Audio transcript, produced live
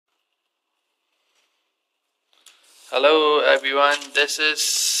Hello everyone, this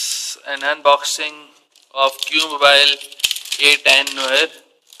is an unboxing of Q-Mobile A10 Noir,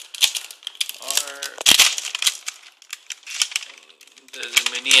 or there's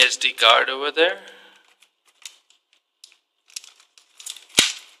a mini SD card over there.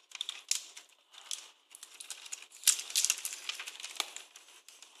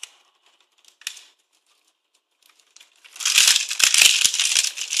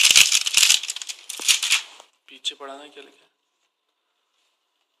 पीछे पढ़ा ना क्या लिखा?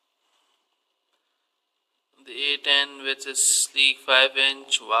 The A10 with a sleek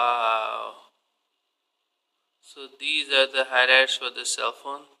 5-inch. Wow. So these are the highlights for the cell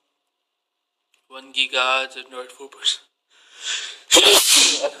phone. 1 GHz Android 4%.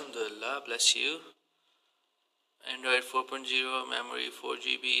 Alhamdulillah, bless you. Android 4.0, memory 4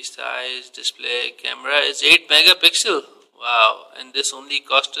 GB, size, display, camera is 8 megapixel. Wow, and this only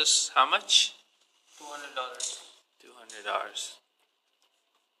cost us how much? $200. $200.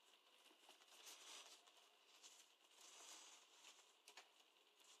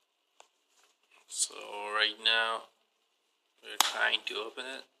 So right now we're trying to open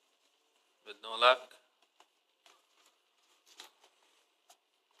it with no luck.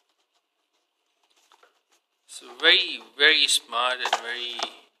 So very smart and very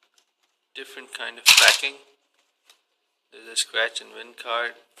different kind of packing. There's a scratch and win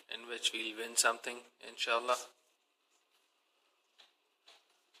card in which we'll win something, inshallah.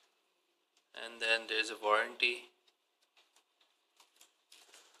 And then there's a warranty.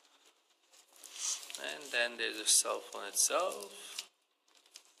 And then there's a cell phone itself.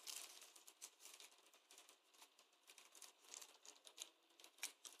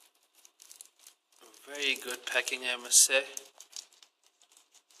 Very good packing, I must say.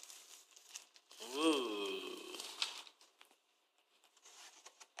 Ooh.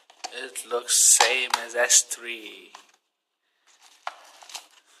 It looks same as S3.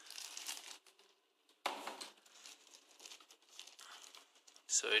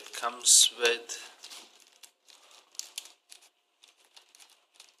 So it comes with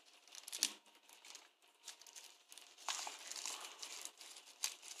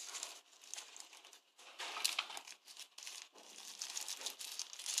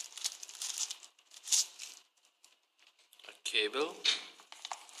cable,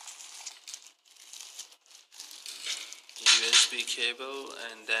 USB cable,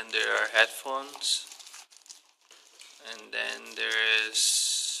 and then there are headphones, and then there is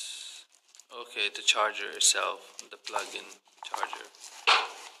the charger itself, the plug-in charger,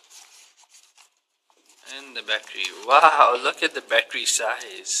 and the battery. Wow, look at the battery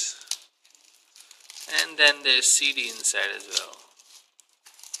size. And then there's CD inside as well,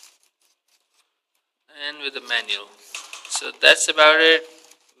 and with a manual. So that's about it.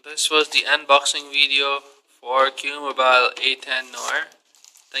 This was the unboxing video for Q-Mobile A10 Noir.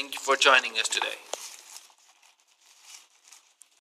 Thank you for joining us today.